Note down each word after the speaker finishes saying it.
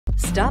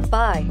Stop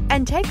by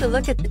and take a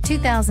look at the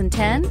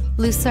 2010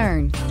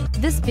 Lucerne.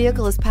 This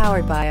vehicle is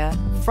powered by a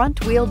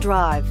front-wheel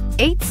drive,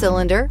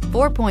 8-cylinder,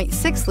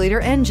 4.6-liter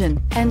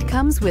engine and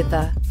comes with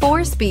a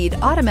 4-speed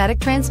automatic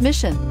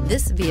transmission.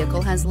 This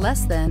vehicle has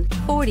less than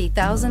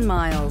 40,000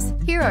 miles.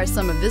 Here are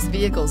some of this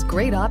vehicle's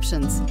great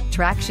options: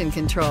 traction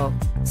control,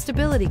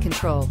 stability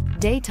control,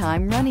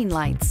 daytime running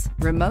lights,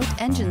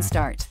 remote engine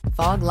start,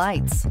 fog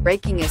lights,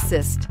 braking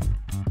assist.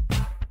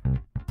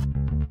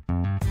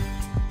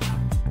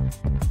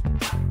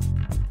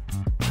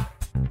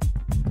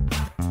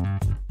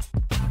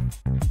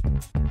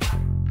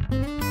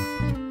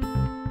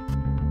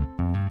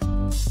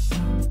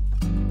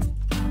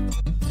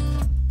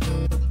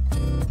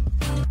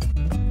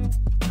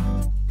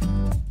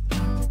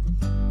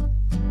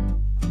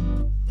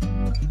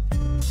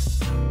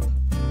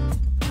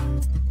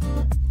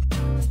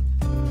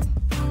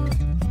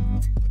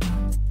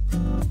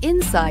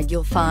 Inside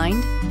you'll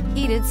find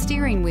heated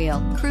steering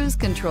wheel, cruise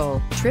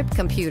control, trip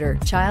computer,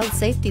 child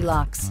safety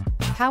locks,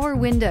 power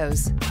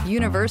windows,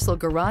 universal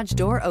garage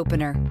door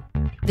opener.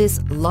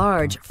 This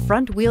large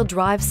front-wheel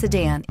drive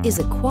sedan is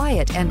a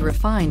quiet and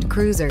refined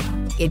cruiser.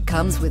 It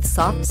comes with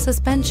soft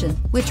suspension,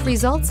 which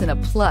results in a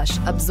plush,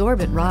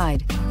 absorbent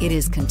ride. It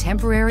is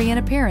contemporary in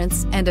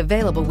appearance and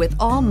available with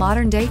all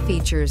modern-day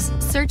features.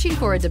 Searching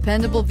for a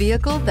dependable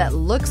vehicle that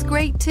looks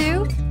great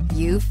too?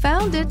 You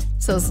found it,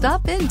 so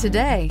stop in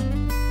today.